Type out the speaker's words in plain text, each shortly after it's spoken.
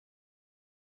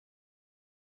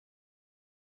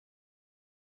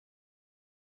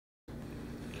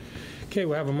Okay,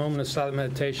 we'll have a moment of silent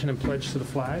meditation and pledge to the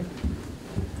flag.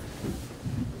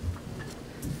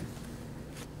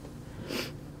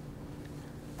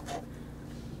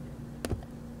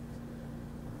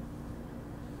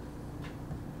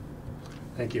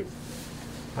 Thank you.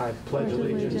 I pledge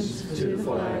allegiance to the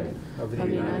flag of the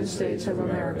United States of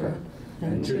America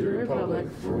and to the republic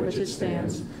for which it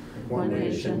stands, one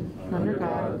nation, under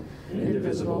God,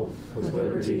 indivisible, with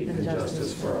liberty and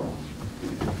justice for all.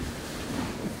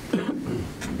 I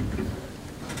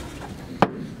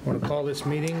want to call this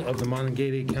meeting of the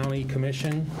Monongalia County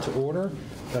Commission to order.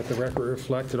 Let the record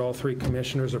reflect that all three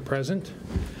commissioners are present.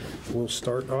 We'll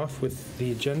start off with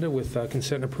the agenda with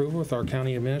consent and approval with our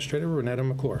County Administrator, Renetta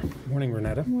McClure. Morning,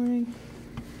 Renetta. Morning.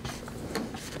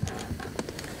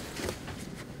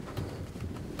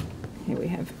 Here we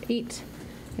have 8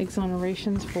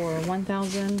 exonerations for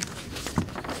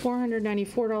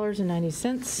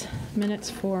 $1,494.90. Minutes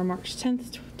for March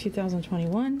 10th,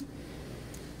 2021.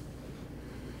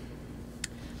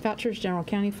 Vouchers, General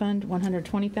County Fund,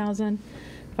 $120,000,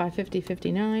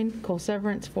 $550.59. Coal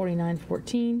severance,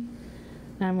 $49.14.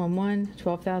 911,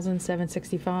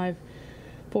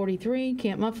 $12,765.43.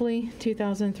 Camp Muffley,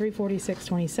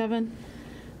 $2,346.27.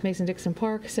 Mason-Dixon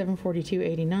Park,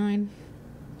 $742.89.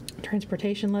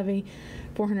 Transportation levy,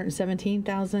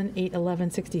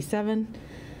 $417,811.67.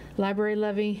 Library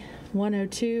levy,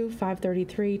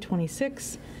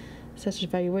 $102,533.26. Assessor's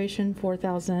valuation,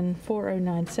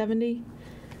 $4,409.70.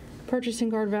 Purchasing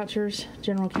guard vouchers,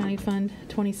 General County Fund,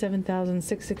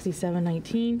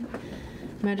 $27,667.19.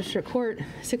 Magistrate Court,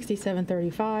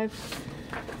 $67.35.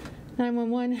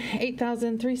 911,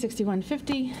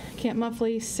 $8,361.50. Camp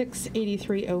Muffley,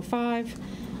 $683.05.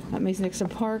 Mason-Dixon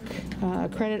Park, a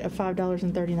credit of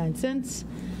 $5.39.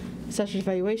 Assessor's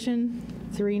valuation,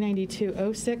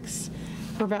 $392.06.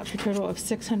 For a voucher total of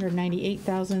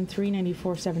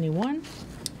 $698,394.71.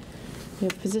 We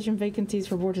have position vacancies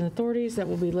for boards and authorities that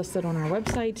will be listed on our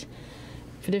website.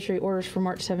 Fiduciary orders for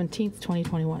March 17th,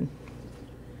 2021.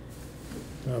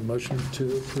 Motion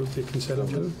to approve the consent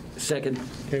agenda? Second.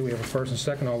 Okay, we have a first and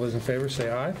second. All those in favor say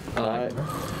aye. Aye.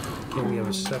 Okay, we have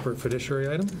a separate fiduciary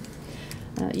item.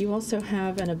 You also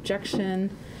have an objection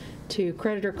to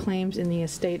creditor claims in the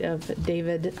estate of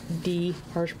David D.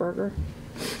 Harshberger.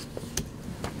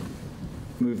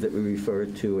 Move that we refer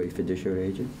to a fiduciary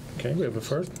agent. Okay, we have a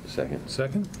first. Second.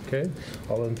 Second. Okay.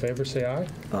 All those in favor say aye.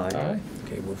 Aye. Aye.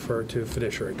 Okay, we'll refer to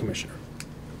fiduciary commissioner.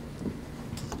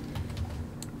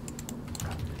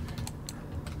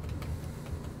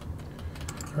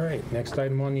 All right, next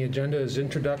item on the agenda is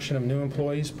introduction of new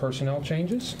employees, personnel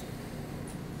changes.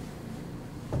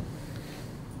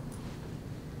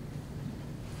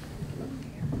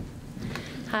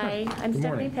 Hi, I'm Good Stephanie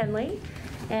morning. Penley,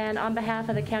 and on behalf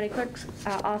of the County Clerk's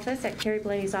office at Carrie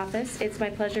Blaney's office, it's my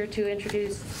pleasure to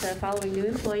introduce the following new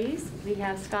employees. We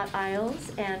have Scott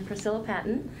Isles and Priscilla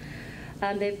Patton.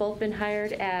 They've both been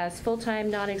hired as full-time,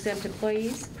 non-exempt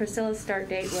employees. Priscilla's start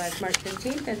date was March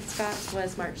 15th, and Scott's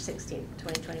was March 16th,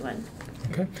 2021.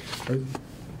 Okay.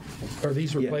 Are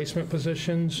these replacement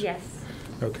positions? Yes.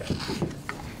 Okay.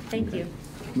 Thank you.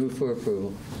 Move for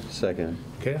approval. Second.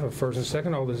 Okay, I have a first and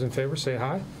second. All those in favor say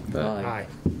aye. Aye.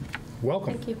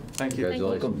 Welcome. Thank you. Thank you.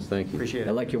 Congratulations. Thank you. Appreciate I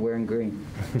it. like you wearing green.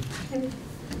 You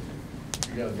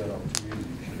got a good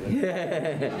opportunity.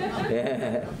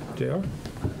 Yeah. JR?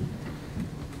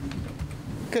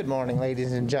 Good morning,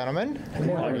 ladies and gentlemen. Good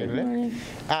morning.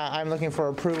 I'm looking for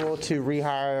approval to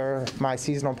rehire my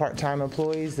seasonal part-time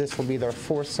employees. This will be their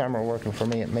 4th summer working for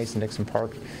me at Mason-Dixon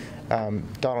Park.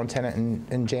 Donald Tennant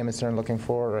and Jamison are looking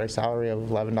for a salary of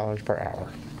 $11 per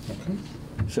hour. Okay.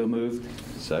 So moved.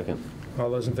 Second. All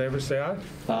those in favor say aye.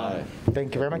 Aye.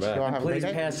 Thank you very much. You all have a great Please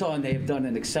day. pass on. They have done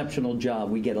an exceptional job.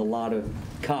 We get a lot of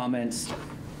comments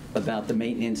about the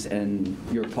maintenance and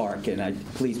your park, and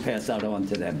please pass that on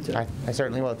to them too. I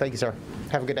certainly will. Thank you, sir.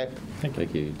 Have a good day. Thank you.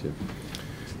 You too.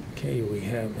 Okay,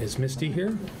 is Misty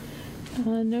here?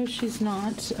 No, she's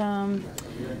not.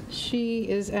 She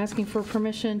is asking for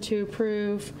permission to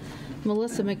approve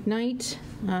Melissa McKnight,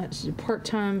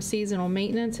 part-time seasonal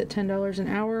maintenance at $10 an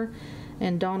hour,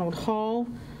 and Donald Hall,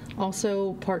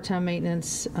 also part-time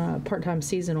maintenance, part-time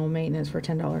seasonal maintenance for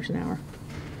 $10 an hour.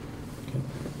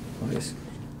 Nice.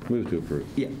 Move to approve.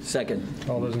 Yeah. Second.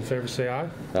 All those in favor say aye.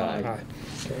 Aye.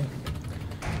 Okay.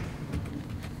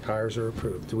 Hires are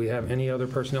approved. Do we have any other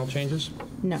personnel changes?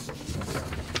 No.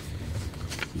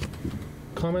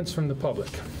 Comments from the public.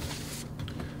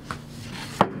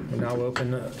 We'll now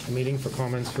open the meeting for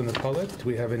comments from the public. Do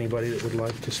we have anybody that would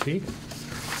like to speak?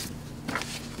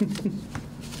 Okay.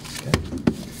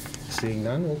 Seeing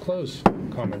none, we'll close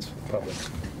comments from the public.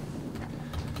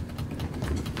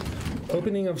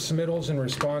 Opening of submittals in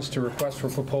response to request for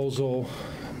proposal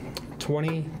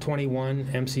 2021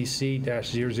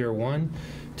 MCC-001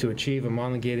 to achieve a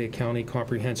Monongalia County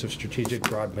Comprehensive Strategic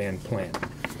Broadband Plan.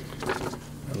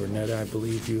 Renetta, I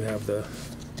believe you have the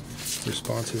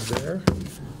responses there.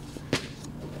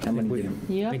 How many We- do?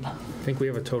 Yep. I think we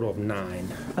have a total of 9.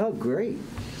 Oh, great.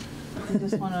 I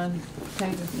just want to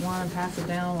take one and pass it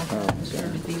down. We'll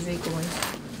distribute these equally.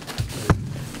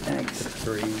 Thanks.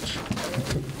 3 each.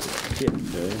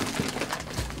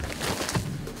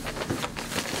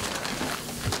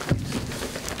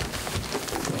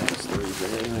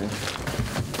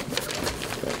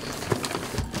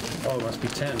 Oh, it must be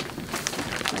 10.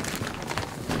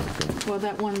 Well,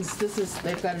 that one's,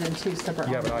 they've got it in 2 separate.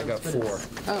 Yeah, but I got envelopes,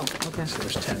 4. Oh, okay. So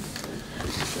there's 10.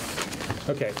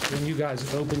 Okay, when you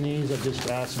guys open these, I just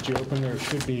asked that you open, there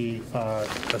should be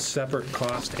a separate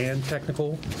cost and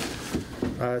technical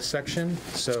section.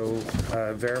 So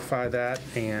verify that,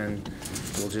 and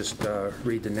we'll just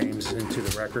read the names into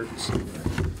the records.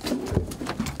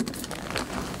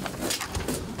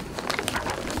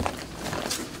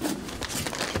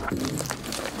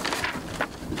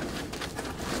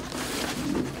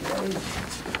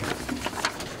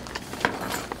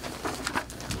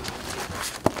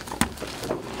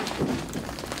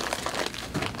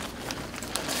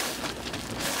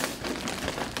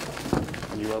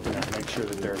 When you open it, make sure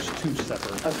that there's 2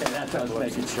 separate. Okay, that's what I was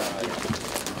making sure.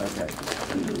 Okay.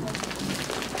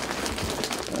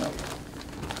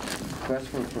 Request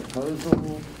for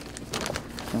proposal.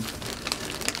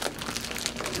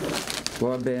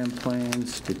 Broadband plan,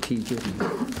 strategic.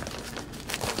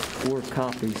 4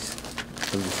 copies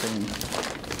of the same.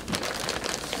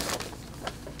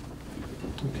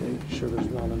 Okay, sure there's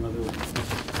not another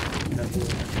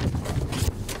envelope?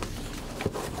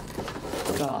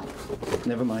 Ah,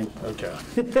 never mind. Okay.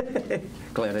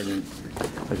 Glad I didn't.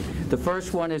 The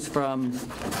first one is from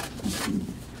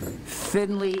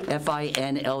Finley,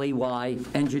 F-I-N-L-E-Y,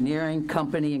 Engineering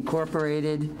Company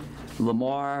Incorporated,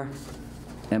 Lamar,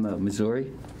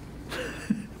 Missouri.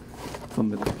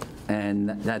 And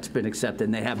that's been accepted,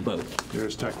 and they have both.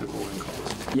 There's technical and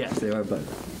cost. Yes, they are both.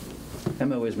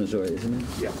 MO is Missouri, isn't it?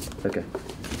 Yeah. Okay.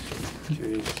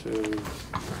 Okay, so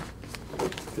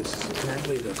this is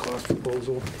apparently the cost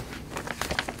proposal.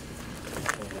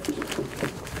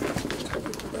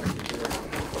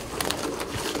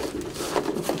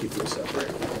 Keep this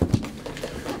separate.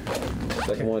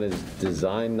 Second one is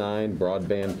Design 9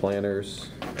 Broadband Planners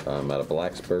out of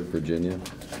Blacksburg, Virginia.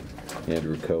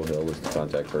 Andrew Cohill is the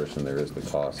contact person. There is the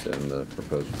cost in the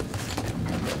proposal.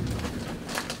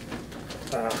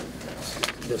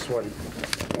 This one,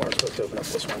 we're supposed to open up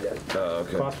this one yet. Oh,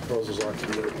 okay. Cost proposals aren't to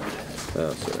be opened.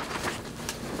 Oh, sorry.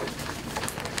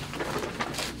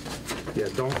 Yeah,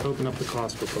 don't open up the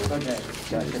cost proposal. Okay.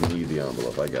 You just need the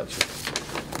envelope. I got you.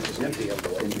 Just need the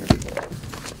envelope.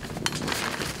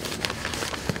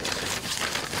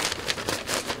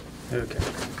 Okay.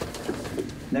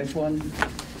 Next one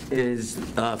is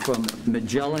from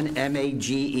Magellan,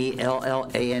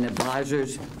 M-A-G-E-L-L-A-N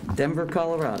Advisors, Denver,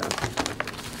 Colorado.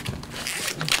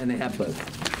 And they have both.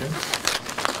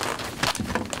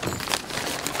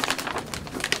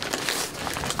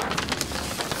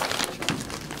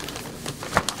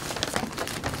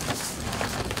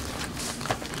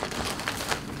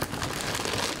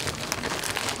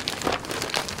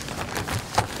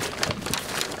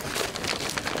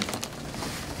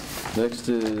 Next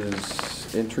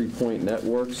is Entry Point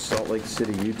Networks, Salt Lake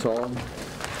City, Utah,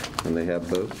 and they have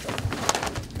both.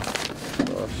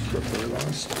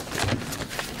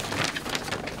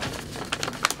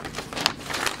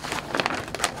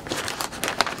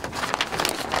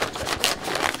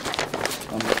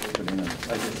 I'm not opening them.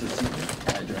 I just received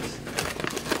the address.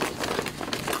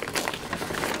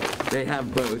 They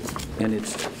have both, and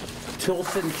it's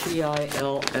Tilson,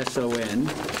 T-I-L-S-O-N.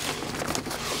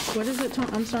 What is it, Tom?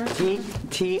 I'm sorry? Tilson,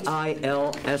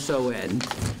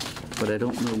 but I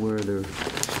don't know where they're,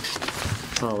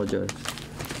 apologize.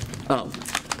 Oh,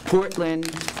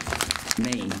 Portland,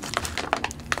 Maine.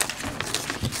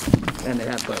 And they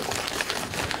have both.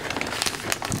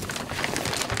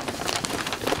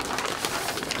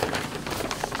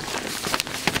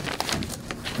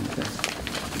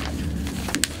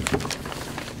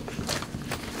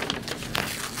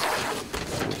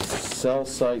 Cell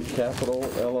Site Capital,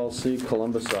 LLC,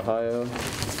 Columbus, Ohio.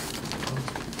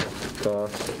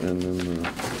 Cost, and then the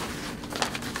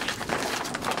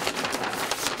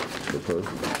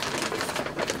proposal.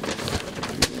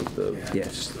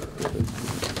 Yes.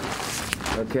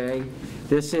 Okay,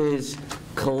 this is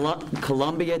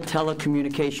Columbia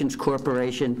Telecommunications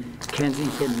Corporation,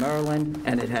 Kensington, Maryland,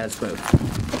 and it has both.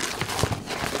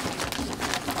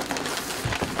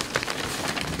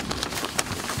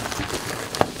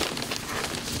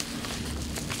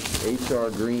 HR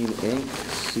Green Inc.,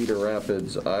 Cedar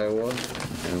Rapids, Iowa,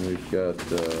 and we've got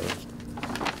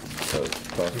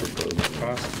cost proposal.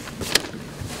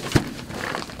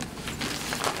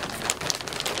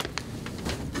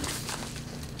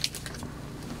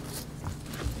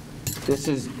 This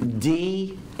is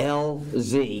DLZ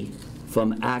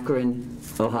from Akron,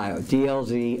 Ohio.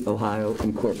 DLZ Ohio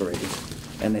Incorporated,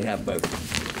 and they have both.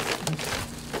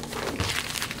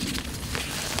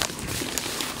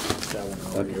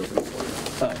 Okay.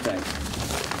 Oh, thanks.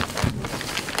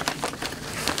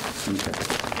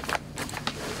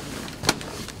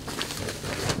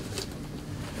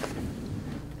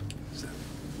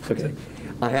 Okay. Okay.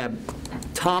 I have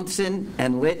Thompson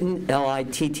and Litton,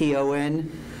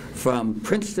 Litton, from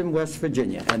Princeton, West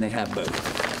Virginia, and they have both.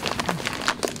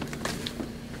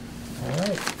 All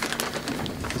right.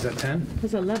 Is that 10?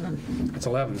 It's 11. It's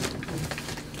 11.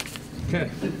 Okay.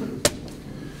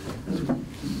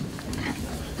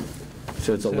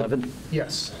 So it's 11?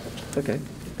 Yes. Okay,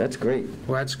 that's great.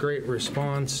 Well, that's great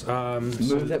response.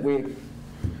 Move that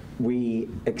we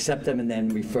accept them and then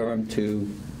refer them to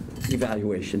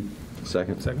evaluation.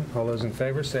 Second. Second. All those in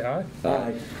favor, say aye.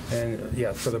 Aye. And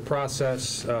yeah, for the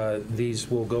process, these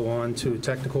will go on to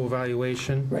technical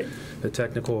evaluation. Right. The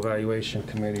technical evaluation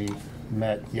committee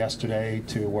met yesterday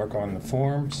to work on the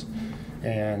forms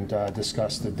and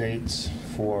discuss the dates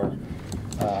for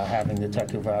having the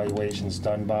tech evaluations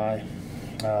done by.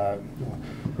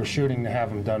 We're shooting to have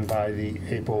them done by the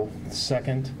April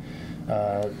 2nd.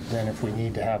 Then if we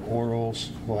need to have orals,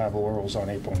 we'll have orals on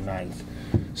April 9th.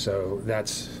 So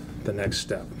that's the next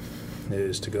step,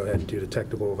 is to go ahead and do the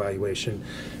technical evaluation,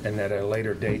 and at a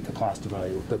later date, the cost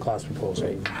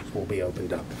proposal will be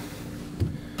opened up.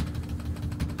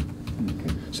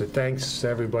 So thanks to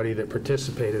everybody that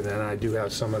participated, and I do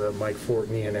have some of the Mike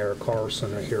Fortney and Eric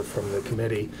Carlson are here from the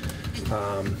committee.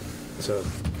 So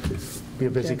be a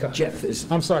busy Jeff is.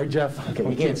 I'm sorry, Jeff. Okay,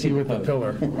 I can't see you with the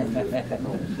pillar.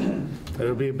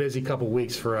 It'll be a busy couple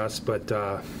weeks for us, but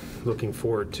looking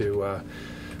forward to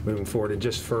moving forward. And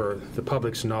just for the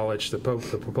public's knowledge, the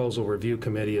Proposal Review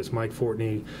Committee is Mike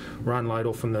Fortney, Ron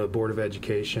Lytle from the Board of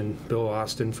Education, Bill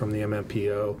Austin from the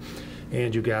MMPO,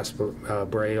 Andrew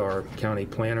Gasbray, our county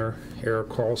planner, Eric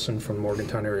Carlson from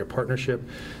Morgantown Area Partnership,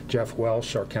 Jeff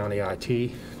Welsh, our county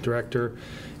IT director,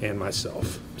 and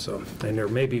myself. So, and there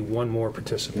may be one more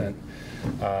participant.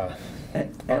 Our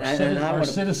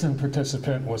citizen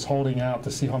participant was holding out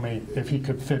to see how many, if he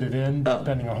could fit it in,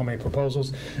 depending on how many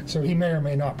proposals. So he may or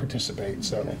may not participate.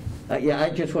 So, Yeah, I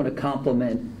just want to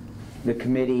compliment the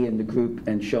committee and the group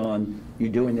and Sean. You're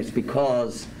doing this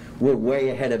because we're way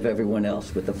ahead of everyone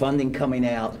else with the funding coming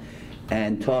out.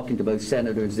 And talking to both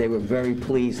senators, they were very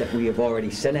pleased that we have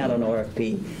already sent out an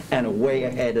RFP and are way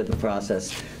ahead of the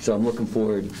process. So I'm looking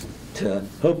forward to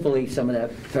hopefully some of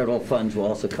that federal funds will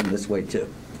also come this way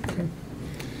too. okay.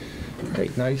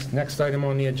 Great. Nice. Next item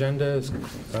on the agenda is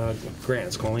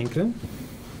grants. Colleen, can.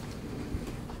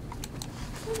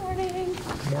 Good morning.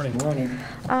 Good morning. Morning.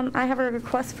 I have a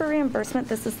request for reimbursement.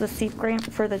 This is the SEEP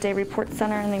grant for the Day Report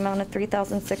Center in the amount of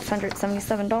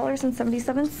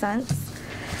 $3,677.77.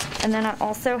 And then I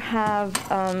also have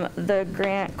the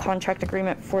grant contract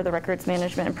agreement for the Records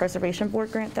Management and Preservation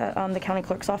Board grant that the County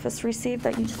Clerk's Office received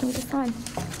that you just need to sign.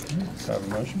 So have a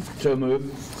motion. So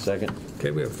moved. Second.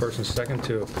 Okay, we have first and second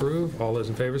to approve. All those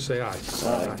in favor say aye.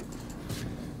 Aye.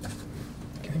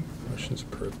 Okay, motion's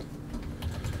approved.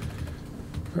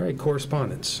 All right,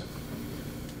 correspondence.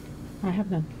 I have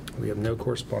none. We have no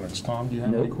correspondence. Tom, do you have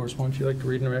No. any correspondence you'd like to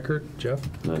read in the record? Jeff?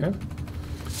 None. Okay.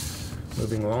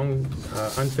 Moving along,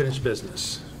 unfinished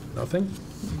business. Nothing?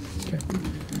 Okay.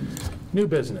 New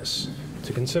business.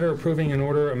 To consider approving an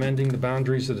order amending the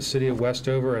boundaries of the city of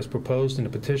Westover as proposed in a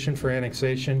petition for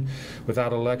annexation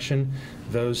without election,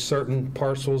 those certain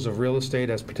parcels of real estate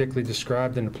as particularly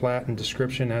described in the plat and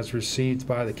description as received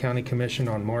by the County Commission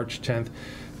on March 10th,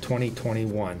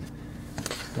 2021.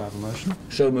 Do I have a motion?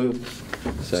 So moved.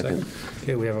 Second.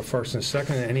 Okay, we have a first and a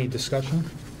second. Any discussion?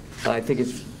 I think it's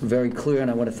very clear,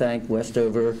 and I want to thank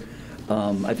Westover.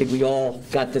 I think we all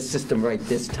got the system right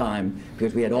this time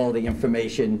because we had all the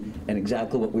information and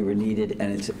exactly what we were needed,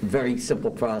 and it's a very simple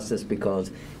process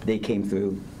because they came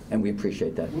through, and we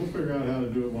appreciate that. We'll figure out how to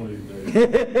do it one of these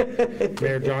days.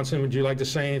 Mayor Johnson, would you like to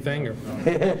say anything? Or?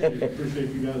 Appreciate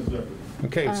you guys' effort.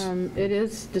 Okay. It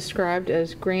is described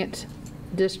as Grant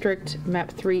District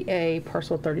Map 3A,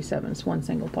 Parcel 37. It's one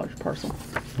single parcel.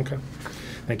 Okay.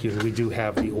 Thank you. We do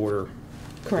have the order.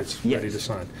 Correct. It's ready to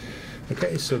sign.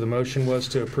 Okay, so the motion was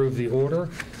to approve the order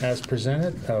as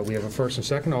presented. We have a first and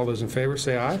second. All those in favor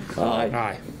say aye. Aye.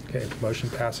 Aye. Okay, motion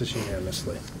passes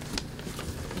unanimously.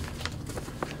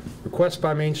 request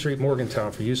by Main Street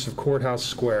Morgantown for use of Courthouse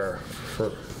Square for,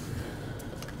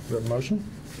 you have a motion?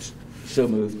 So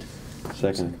moved.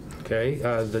 Second. Okay,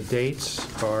 the dates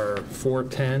are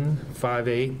 4/10,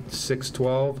 5/8,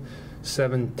 6/12,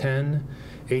 7/10,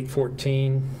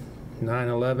 8/14,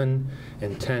 9/11,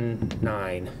 and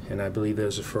 10/9. And I believe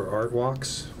those are for art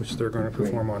walks, which they're going to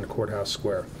perform on the Courthouse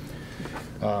Square.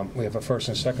 We have a first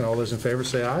and a second. All those in favor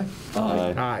say aye.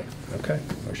 Aye. Aye. Okay,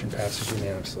 motion passes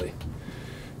unanimously.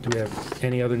 Do we have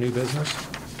any other new business?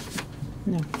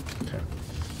 No. Okay.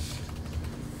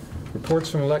 Reports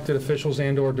from elected officials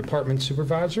and/or department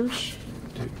supervisors.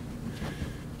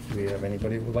 Do we have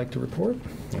anybody who would like to report?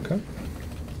 Okay.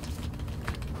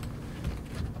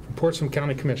 Reports from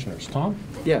county commissioners. Tom?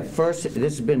 Yeah, first,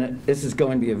 this is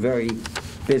going to be a very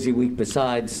busy week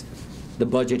besides the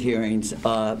budget hearings.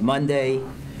 Monday,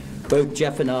 both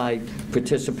Jeff and I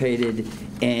participated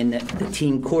in the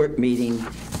teen court meeting,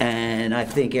 and I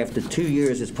think after 2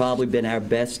 years, it's probably been our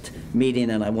best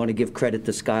meeting, and I want to give credit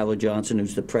to Skylar Johnson,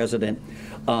 who's the president.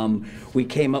 We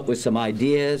came up with some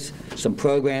ideas, some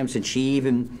programs, and she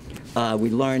even,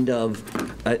 we learned of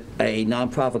a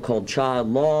nonprofit called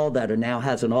Child Law that now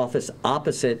has an office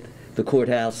opposite the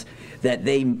courthouse, that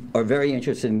they are very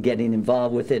interested in getting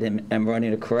involved with it and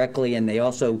running it correctly. And they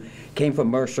also came from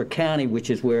Mercer County, which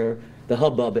is where the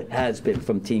hubbub has been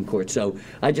from teen court. So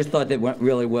I just thought that went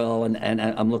really well, and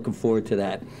I'm looking forward to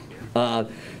that.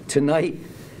 Tonight,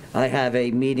 I have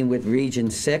a meeting with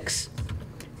Region 6,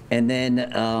 and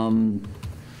then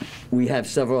we have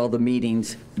several other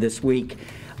meetings this week.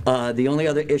 The only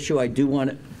other issue I do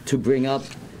want to bring up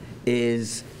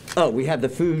is, we have the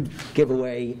food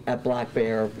giveaway at Black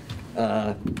Bear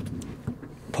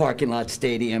parking lot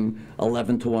stadium,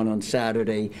 11 to 1 on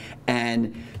Saturday.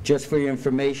 And just for your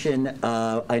information,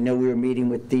 I know we were meeting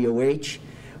with DOH.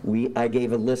 I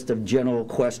gave a list of general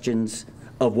questions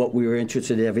of what we were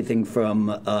interested in, everything from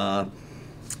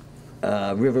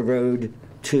River Road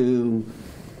to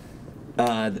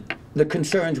the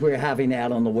concerns we're having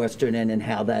out on the western end and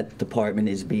how that department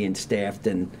is being staffed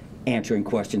and answering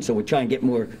questions. So we're trying to get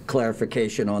more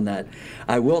clarification on that.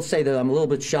 I will say that I'm a little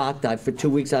bit shocked. For 2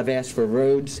 weeks I've asked for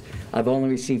roads. I've only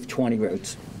received 20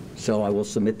 roads. So I will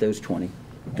submit those 20.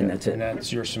 And that's it.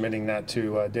 And you're submitting that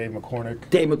to Dave McCormick?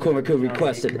 Dave McCormick, who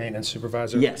requested it. Maintenance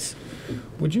supervisor? Yes.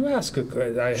 Would you ask,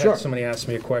 I Sure. had somebody ask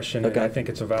me a question, and Okay. I think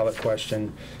it's a valid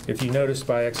question. If you notice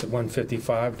by exit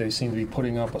 155, they seem to be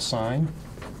putting up a sign.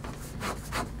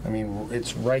 I mean,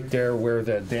 it's right there where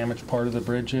the damaged part of the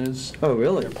bridge is. Oh,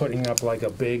 really? They're putting up like a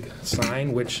big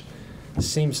sign, which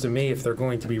seems to me if they're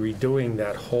going to be redoing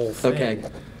that whole thing, Okay.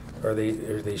 are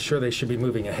they sure they should be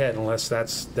moving ahead unless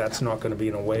that's not going to be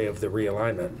in a way of the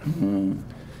realignment?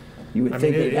 You would I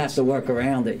think mean, they'd have to work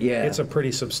around it, yeah. It's a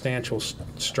pretty substantial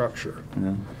structure.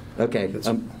 Yeah. Okay. It's-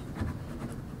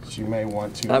 So you may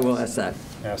want to I will ask that.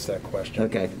 ask that question.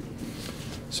 Okay.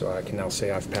 So I can now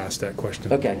say I've passed that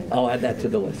question. Okay. I'll add that to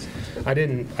the list. I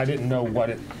didn't know what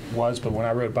it was, but when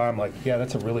I wrote by, I'm like, yeah,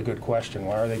 that's a really good question.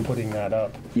 Why are they putting that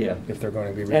up? Yeah. If they're going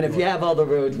to be And if redoing you it? have other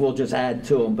roads, we'll just add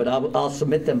to them, but I'll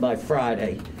submit them by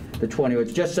Friday, the 20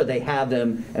 roads, just so they have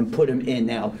them and put them in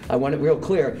now. I want it real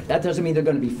clear. That doesn't mean they're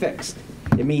going to be fixed.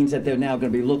 It means that they're now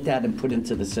going to be looked at and put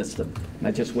into the system.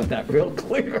 I just want that real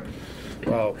clear.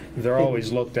 Well, they're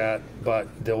always looked at, but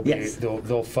Yes.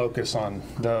 they'll focus on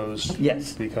those.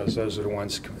 Yes. Because those are the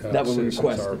ones That were citizens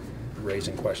requested. are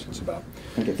raising questions about.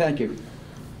 Okay, thank you.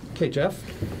 Okay, Jeff?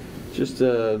 Just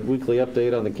a weekly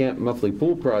update on the Camp Muffley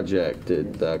Pool project.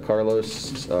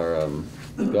 Carlos, our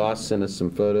Goss, sent us some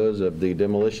photos of the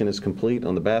demolition is complete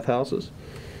on the bathhouses.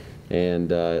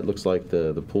 And it looks like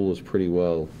the pool is pretty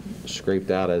well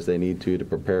scraped out as they need to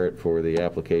prepare it for the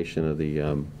application of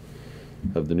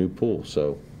the new pool.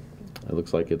 So it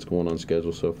looks like it's going on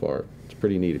schedule so far. It's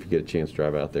pretty neat if you get a chance to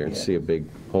drive out there and see a big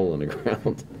hole in the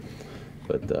ground.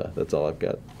 But that's all I've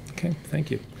got. Okay, thank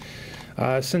you.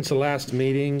 Since the last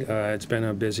meeting, it's been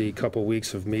a busy couple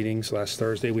weeks of meetings. Last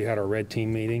Thursday, we had our Red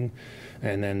Team meeting,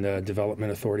 and then the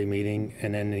Development Authority meeting.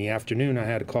 And then in the afternoon, I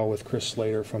had a call with Chris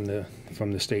Slater from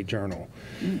the State Journal.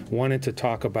 Wanted to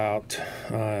talk about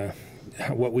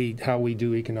how we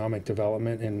do economic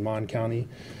development in Mon County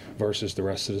versus the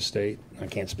rest of the state. I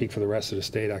can't speak for the rest of the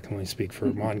state. I can only speak for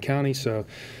Mon County. So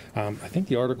I think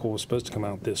the article was supposed to come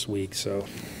out this week. So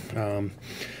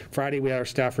Friday we had our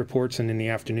staff reports, and in the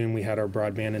afternoon we had our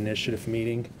broadband initiative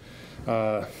meeting.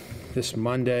 This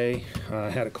Monday I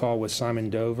had a call with Simon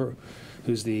Dover,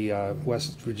 who's the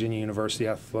West Virginia University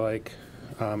Athletic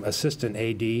Assistant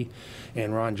AD,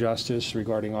 and Ron Justice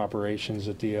regarding operations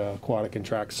at the Aquatic and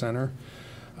Track Center.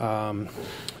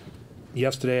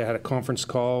 Yesterday, I had a conference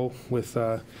call with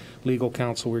legal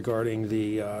counsel regarding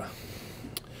the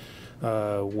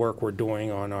work we're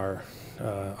doing on our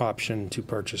option to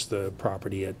purchase the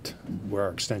property at where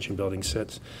our extension building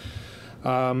sits.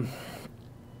 In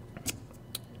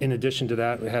addition to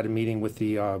that, we had a meeting with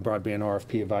the Broadband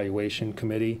RFP Evaluation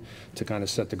Committee to kind of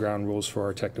set the ground rules for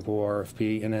our technical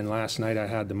RFP. And then last night, I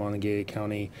had the Monongalia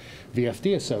County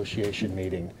VFD Association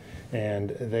meeting. And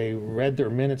they read their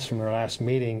minutes from their last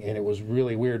meeting, and it was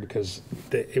really weird because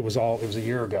it was a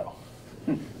year ago.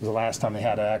 It was the last time they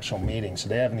had an actual meeting, so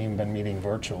they haven't even been meeting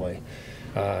virtually.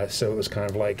 So it was kind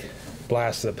of like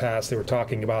blast of the past. They were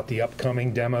talking about the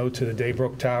upcoming demo to the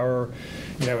Daybrook Tower.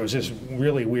 You know, it was just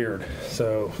really weird.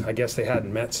 So I guess they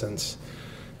hadn't met since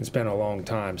it's been a long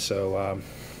time. So,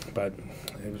 but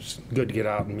it was good to get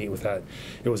out and meet with that.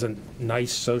 It was a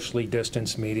nice socially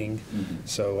distanced meeting,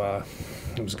 so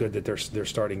it was good that they're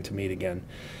starting to meet again.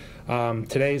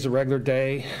 Today is a regular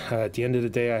day. At the end of the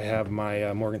day, I have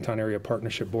my Morgantown Area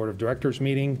Partnership Board of Directors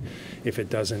meeting, if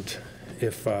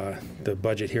the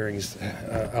budget hearings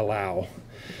allow.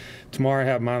 Tomorrow I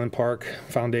have Mylan Park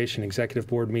Foundation Executive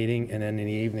Board meeting, and then in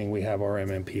the evening we have our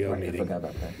MMPO meeting. I forgot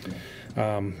about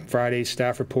that. Friday,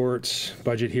 staff reports,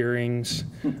 budget hearings,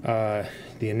 the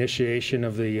initiation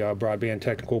of the broadband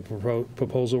technical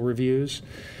proposal reviews.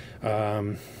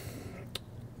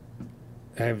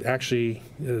 I've actually,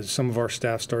 some of our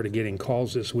staff started getting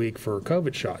calls this week for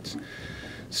COVID shots.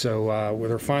 So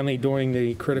they're finally doing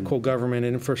the critical government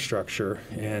infrastructure,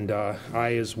 and I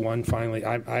is one finally.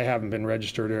 I haven't been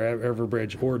registered at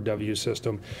Everbridge or W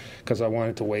System because I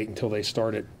wanted to wait until they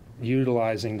started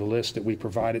utilizing the list that we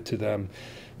provided to them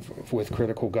with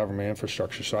critical government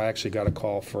infrastructure. So I actually got a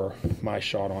call for my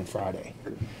shot on Friday.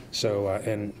 So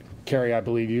and Carrie, I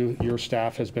believe your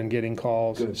staff has been getting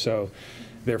calls. Good. So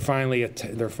they're finally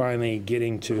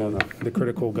getting to the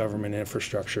critical government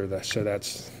infrastructure. So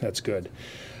that's good.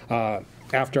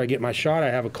 After I get my shot, I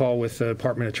have a call with the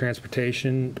Department of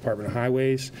Transportation, Department of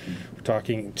Highways. We're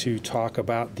talk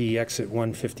about the Exit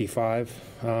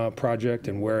 155 project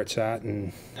and where it's at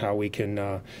and how we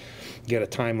can get a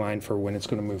timeline for when it's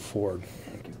going to move forward.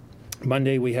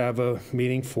 Monday we have a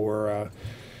meeting for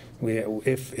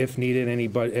if needed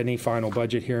any final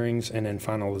budget hearings and then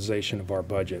finalization of our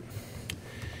budget.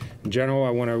 In general, I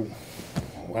want to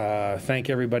thank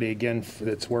everybody again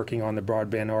that's working on the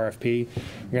broadband RFP. We're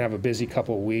going to have a busy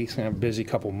couple of weeks, going to have a busy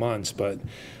couple of months, but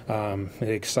I'm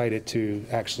excited to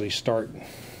actually start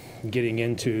getting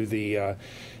into the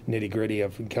nitty-gritty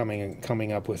of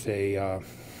coming up with a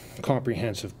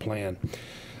comprehensive plan.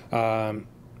 And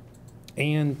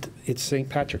it's St.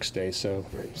 Patrick's Day, so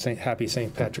happy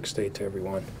St. Patrick's Day to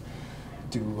everyone.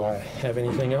 Do I have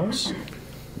anything else?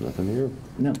 Nothing here.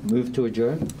 No. Move to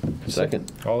adjourn?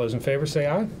 Second. All those in favor say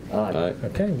aye. Aye.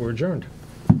 Okay, we're adjourned.